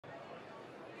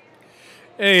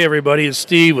Hey everybody, it's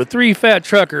Steve with Three Fat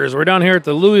Truckers. We're down here at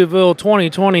the Louisville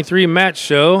 2023 Match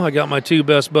Show. I got my two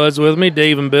best buds with me,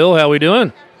 Dave and Bill. How we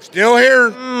doing? Still here.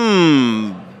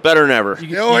 Better than ever.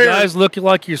 You guys look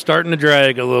like you're starting to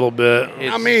drag a little bit.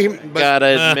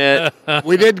 Gotta admit.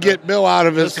 We did get Bill out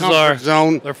of his comfort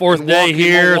zone. Their fourth day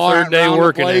here, third day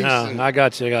working it. I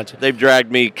got you. They've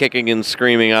dragged me kicking and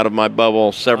screaming out of my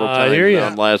bubble several times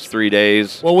in the last 3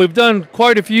 days. Well, we've done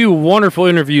quite a few wonderful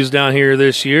interviews down here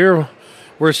this year.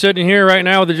 We're sitting here right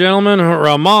now with the gentleman,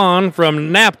 Raman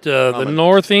from NAPTA,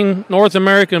 the North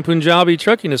American Punjabi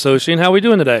Trucking Association. How are we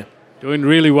doing today? Doing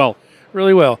really well.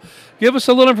 Really well. Give us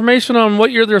a little information on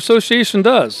what their association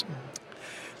does.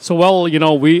 So,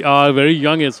 we are a very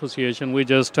young association. We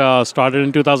just started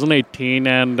in 2018,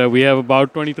 and we have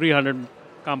about 2,300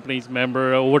 companies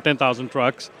member, over 10,000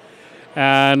 trucks.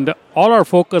 And all our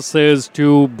focus is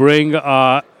to bring,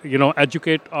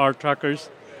 educate our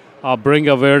truckers, bring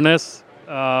awareness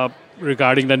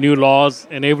regarding the new laws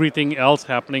and everything else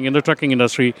happening in the trucking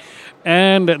industry,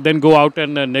 and then go out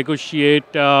and negotiate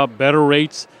better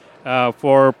rates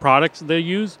for products they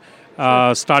use,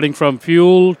 starting from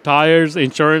fuel, tires,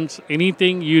 insurance,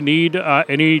 anything you need,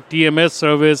 any TMS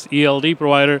service, ELD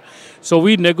provider. So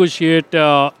we negotiate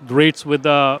rates with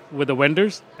the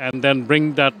vendors and then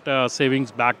bring that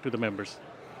savings back to the members.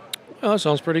 Oh, that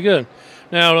sounds pretty good.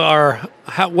 Now,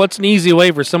 what's an easy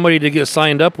way for somebody to get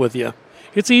signed up with you?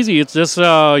 It's easy. It's just,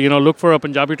 look for a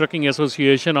Punjabi Trucking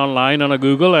Association online on a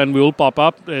Google and we'll pop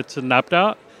up. It's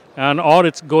NAPTA. Or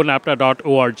it's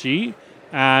gonapta.org,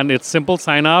 and it's simple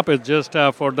sign up. It's just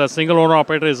for the single owner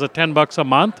operator is $10 a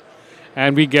month,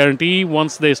 and we guarantee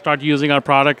once they start using our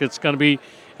product, it's going to be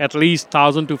at least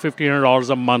 $1,000 to $1,500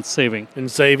 a month saving. In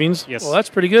savings? Yes. Well, that's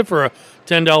pretty good for a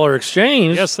 $10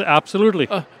 exchange. Yes, absolutely.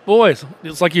 Boys,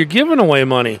 it's like you're giving away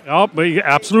money. Oh,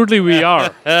 absolutely we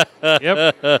are.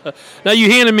 Yep. Now,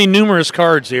 you handed me numerous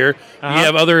cards here. Uh-huh. Do you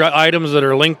have other items that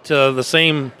are linked to the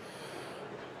same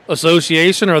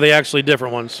association, or are they actually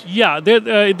different ones? Yeah, they're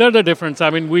the difference. I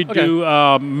mean, we do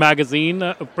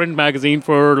print magazine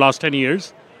for last 10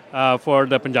 years for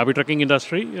the Punjabi trucking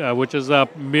industry, which is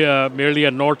merely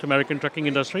a North American trucking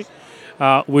industry.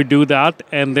 We do that,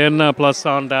 and then plus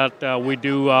on that, we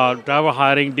do driver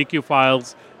hiring, DQ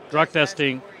files, drug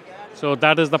testing. So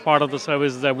that is the part of the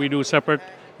service that we do separate,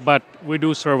 but we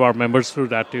do serve our members through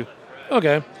that too.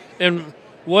 Okay. And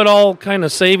what all kind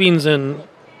of savings and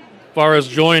far as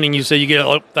joining, you say you get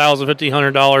 $1,000,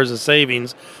 $1,500 of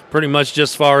savings, pretty much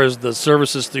just as far as the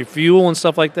services through fuel and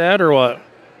stuff like that, or what?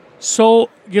 So,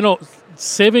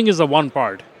 saving is the one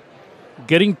part.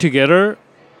 Getting together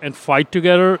and fight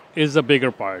together is the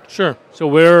bigger part. Sure. So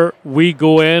where we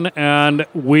go in and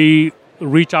we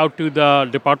reach out to the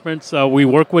departments, we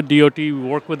work with DOT, we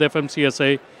work with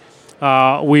FMCSA,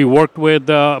 we worked with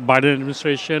the Biden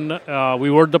administration, we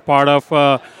were the part of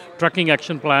Trucking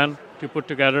Action Plan to put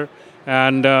together,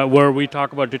 and where we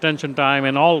talk about detention time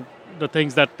and all the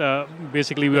things that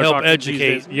basically we are help talking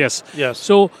educate. Yes.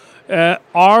 So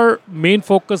our main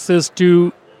focus is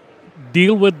to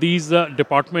deal with these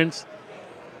departments,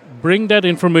 bring that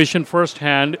information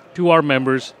firsthand to our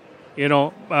members.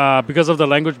 Because of the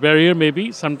language barrier,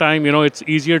 maybe sometimes it's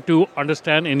easier to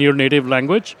understand in your native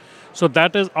language. So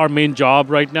that is our main job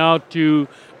right now, to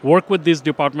work with these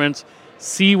departments,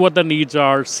 see what the needs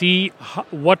are, see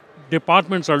what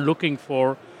departments are looking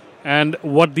for, and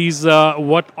what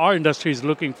our industry is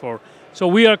looking for. So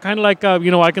we are kind of like,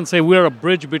 I can say we are a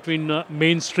bridge between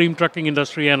mainstream trucking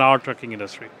industry and our trucking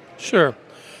industry. Sure.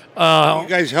 You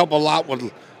guys help a lot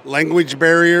with language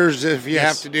barriers if you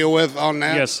have to deal with on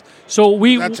that? Yes. So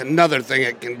that's another thing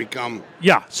it can become.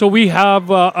 Yeah. So we have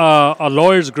a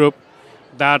lawyers group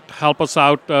that help us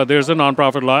out. There's a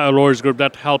nonprofit lawyers group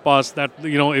that help us, that,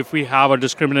 if we have a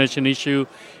discrimination issue,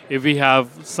 if we have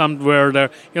somewhere there,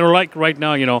 like right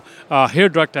now, hair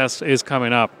drug test is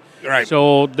coming up. Right.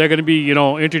 So they're going to be,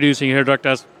 introducing hair drug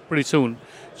test pretty soon.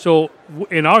 So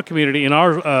in our community, in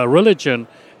our religion,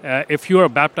 if you are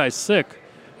baptized Sikh,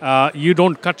 you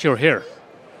don't cut your hair.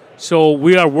 So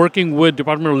we are working with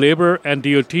Department of Labor and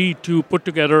DOT to put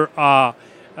together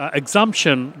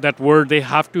exemption that where they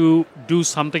have to do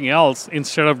something else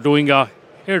instead of doing a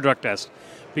hair drug test,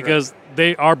 because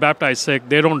they are baptized Sikh.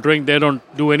 They don't drink. They don't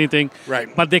do anything.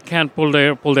 Right. But they can't pull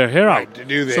their hair out. To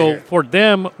do that. So for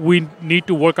them, we need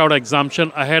to work out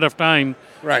exemption ahead of time.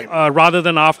 Right. Rather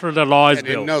than after the law is I built.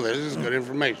 didn't know this. This is good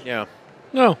information. Yeah.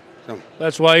 No.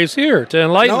 That's why he's here, to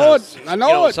enlighten us. I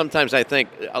know it. Sometimes I think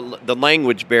the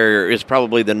language barrier is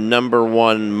probably the number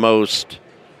one most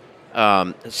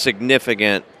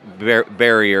significant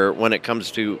barrier when it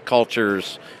comes to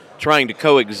cultures trying to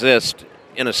coexist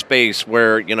in a space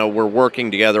where, we're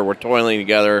working together, we're toiling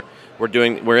together,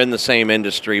 we're in the same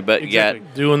industry, but exactly.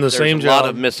 yet doing the same job. There's a lot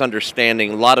of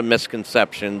misunderstanding, a lot of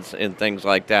misconceptions and things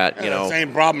like that. The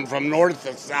same problem from north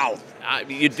to south.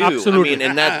 You do. Absolutely. I mean,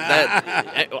 and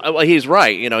that he's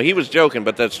right. He was joking,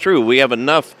 but that's true. We have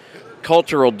enough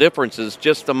cultural differences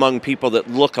just among people that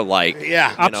look alike.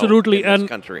 Yeah, absolutely. In this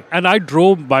country. And I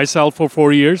drove myself for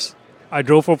 4 years. I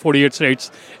drove for 48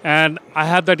 states, and I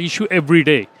had that issue every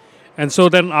day. And so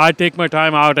then I take my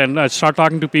time out and I start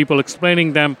talking to people,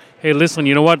 explaining them, hey, listen,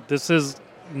 you know what? This is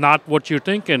not what you're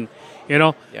thinking.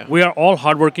 We are all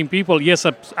hardworking people. Yes,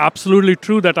 absolutely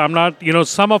true that I'm not,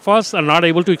 some of us are not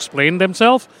able to explain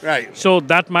themselves. Right. So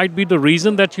that might be the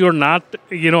reason that you're not,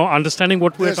 understanding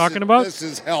what we're talking about. This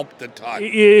has helped a ton.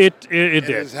 It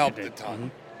has helped a ton.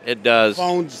 Mm-hmm. It does.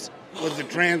 Phones with the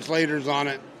translators on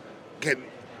it can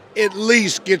at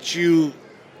least get you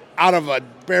out of a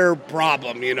bare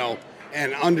problem,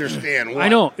 and understand what. I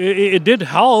know. It did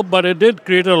help, but it did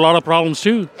create a lot of problems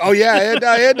too. Oh, yeah,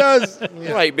 it does.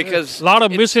 Yeah. Right, because a lot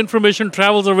of misinformation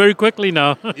travels very quickly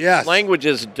now. Yes.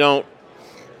 Languages don't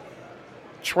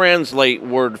translate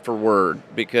word for word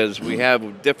because we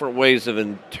have different ways of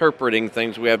interpreting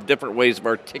things. We have different ways of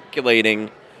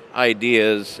articulating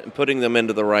ideas and putting them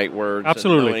into the right words.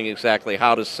 Absolutely. And knowing exactly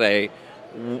how to say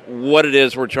what it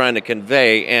is we're trying to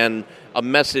convey, and a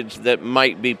message that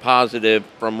might be positive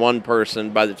from one person,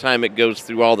 by the time it goes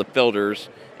through all the filters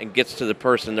and gets to the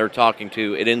person they're talking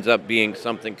to, it ends up being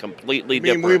something completely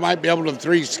different. We might be able to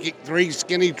three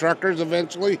skinny truckers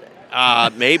eventually?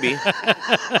 Maybe.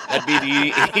 That'd be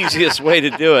the easiest way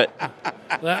to do it.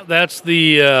 That's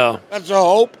the... That's a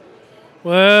hope.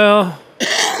 Well...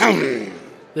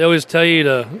 They always tell you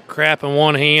to crap in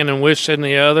one hand and wish in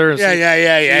the other. And see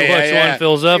which one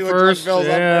fills up first.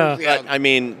 Yeah. But I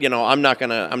mean, I'm not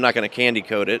gonna candy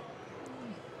coat it.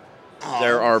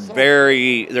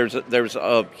 There's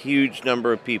a huge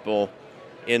number of people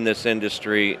in this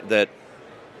industry that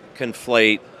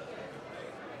conflate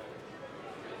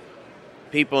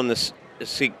people in the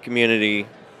Sikh community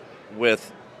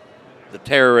with the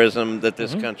terrorism that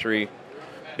this country,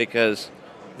 because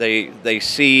they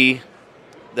see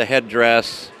the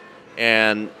headdress,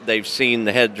 and they've seen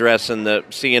the headdress in the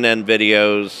CNN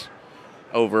videos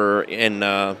over in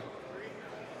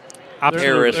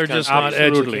terrorist They're just not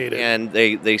educated. And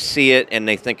they see it, and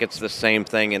they think it's the same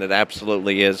thing, and it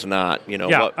absolutely is not.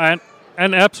 And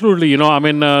absolutely,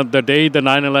 the day the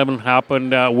 9/11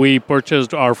 happened, we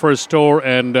purchased our first store,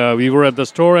 and we were at the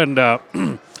store, and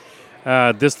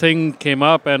this thing came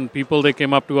up, and they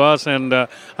came up to us, and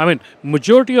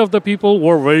majority of the people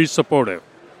were very supportive.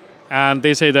 And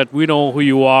they say that we know who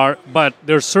you are, but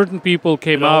there's certain people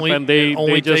came up and they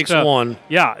just takes one.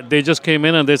 Yeah, they just came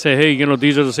in and they say, hey,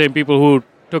 these are the same people who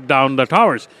took down the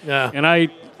towers. Yeah. And I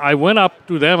went up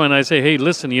to them and I say, hey,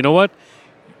 listen, you know what?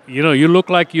 You look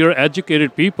like you're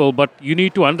educated people, but you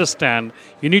need to understand.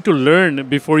 You need to learn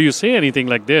before you say anything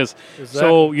like this. Exactly.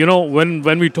 So,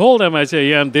 when we told them, I say,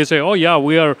 yeah, and they say, oh, yeah,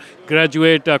 we are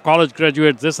college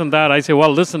graduates, this and that. I say,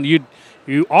 well, listen, you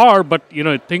are, but,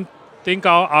 think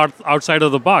outside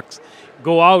of the box.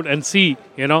 Go out and see,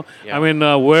 Yeah.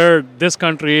 where this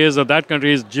country is or that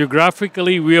country is.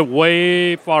 Geographically, we are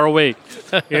way far away,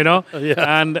 Yeah.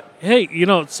 And, hey,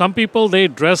 some people, they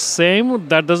dress same.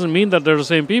 That doesn't mean that they're the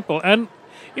same people. And,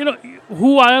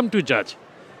 who I am to judge?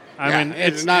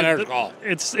 It's not our call.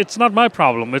 It's not my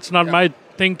problem. It's not my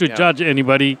thing to judge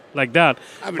anybody like that.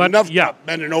 I have enough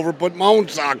bending over, put my own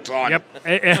socks on. Yep.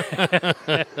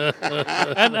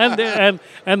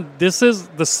 and this is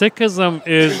the Sikhism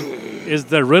is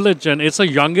the religion. It's the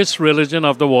youngest religion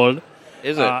of the world.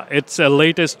 Is it? It's the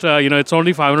latest. It's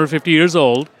only 550 years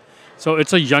old, so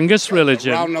it's the youngest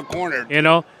religion. Around the corner.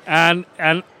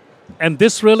 And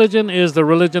this religion is the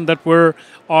religion that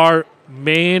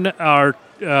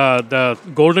the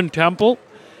Golden Temple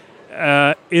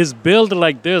is built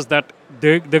like this, that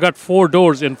they got 4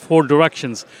 doors in 4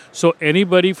 directions. So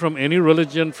anybody from any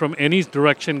religion, from any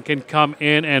direction can come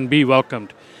in and be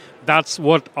welcomed. That's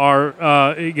what our,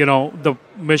 the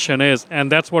mission is.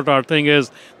 And that's what our thing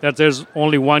is, that there's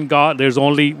only one God, there's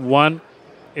only one,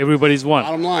 everybody's one.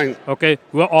 Bottom line. Okay?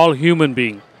 We're all human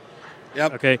beings.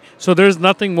 Yep. Okay? So there's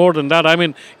nothing more than that.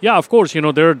 Of course,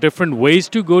 there are different ways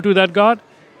to go to that God.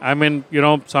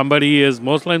 Somebody is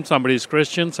Muslim, somebody is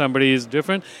Christian, somebody is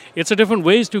different. It's a different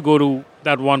ways to go to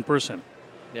that one person,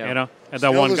 and that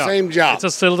still one the God. same job.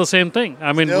 It's still the same thing.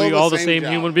 Still we all the same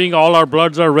job. human being. All our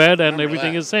bloods are red, and Remember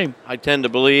everything that. is same. I tend to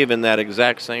believe in that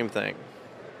exact same thing.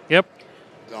 Yep.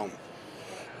 So,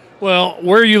 Well,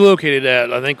 where are you located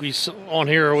at? I think on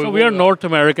here. So we are North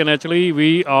American actually.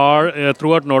 We are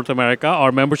throughout North America.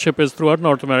 Our membership is throughout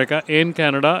North America, in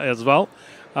Canada as well.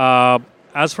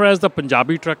 As far as the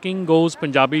Punjabi trucking goes,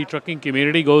 Punjabi trucking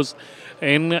community goes,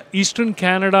 in Eastern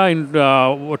Canada, in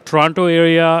Toronto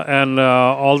area and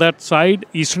all that side,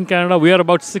 Eastern Canada, we are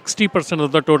about 60%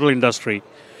 of the total industry.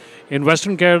 In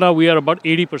Western Canada, we are about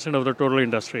 80% of the total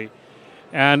industry.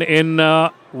 And in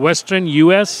Western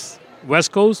US,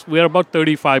 West Coast, we are about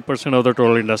 35% of the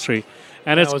total industry.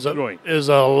 And it's growing. Is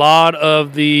a lot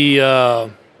of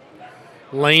the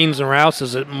lanes and routes,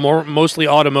 is it mostly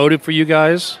automotive for you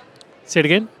guys? Say it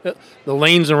again? The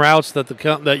lanes and routes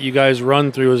that you guys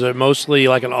run through, is it mostly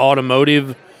like an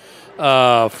automotive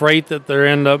freight that they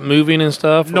end up moving and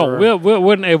stuff? No,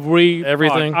 we're in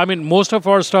everything. I mean, most of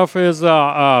our stuff is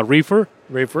reefer.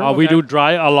 Reefer. We do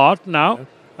dry a lot now.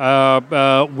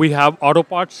 We have auto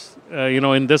parts.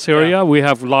 In this area, we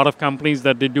have a lot of companies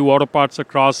that they do auto parts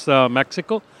across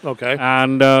Mexico. Okay.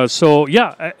 And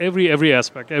every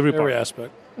aspect, every part. Every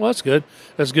aspect. Well, that's good.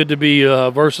 That's good to be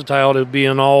versatile, to be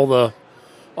in all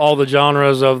the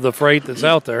genres of the freight that's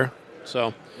out there.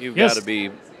 So you've got to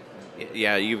be,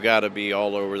 you've got to be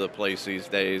all over the place these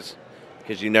days,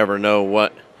 because you never know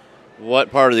what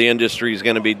part of the industry is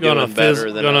going to be doing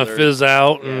better than others. Going to fizz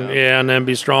out and then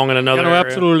be strong in another area.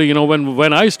 Absolutely.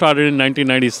 When I started in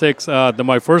 1996,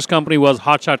 my first company was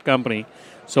Hotshot Company.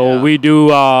 So we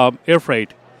do air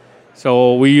freight.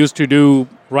 So we used to do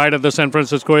right at the San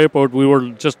Francisco airport. We were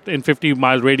just in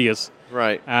 50-mile radius.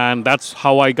 Right. And that's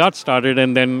how I got started.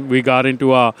 And then we got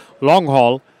into a long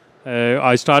haul.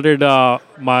 I started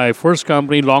my first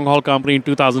company, long haul company, in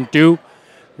 2002.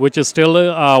 Which is still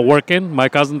working. My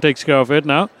cousin takes care of it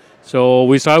now. So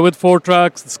we started with 4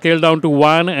 trucks, scaled down to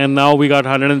 1, and now we got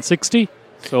 160.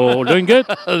 So doing good.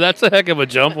 That's a heck of a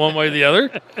jump, one way or the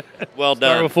other. Well done.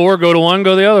 Start with 4, go to 1,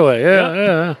 go the other way.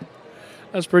 Yeah.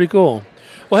 That's pretty cool.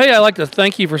 Well, hey, I'd like to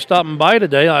thank you for stopping by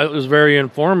today. It was very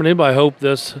informative. I hope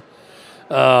this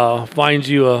finds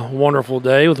you a wonderful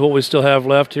day with what we still have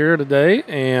left here today.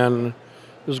 And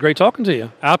it was great talking to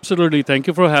you. Absolutely. Thank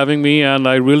you for having me. And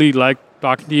I really like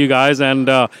talking to you guys, and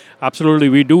absolutely,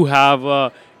 we do have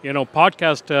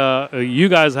podcast. You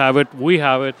guys have it, we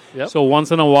have it. Yep. So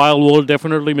once in a while, we'll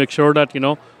definitely make sure that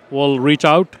we'll reach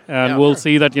out and we'll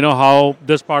see that how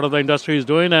this part of the industry is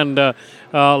doing, and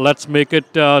let's make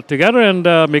it together and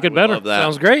make it better. Love that.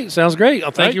 Sounds great.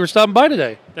 Thank you for stopping by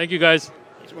today. Thank you, guys.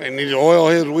 This man needs to oil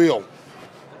his wheel.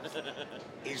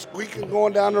 He's squeaking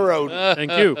going down the road.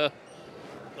 Thank you.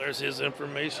 There's his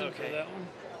information for that one.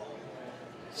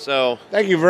 So thank you very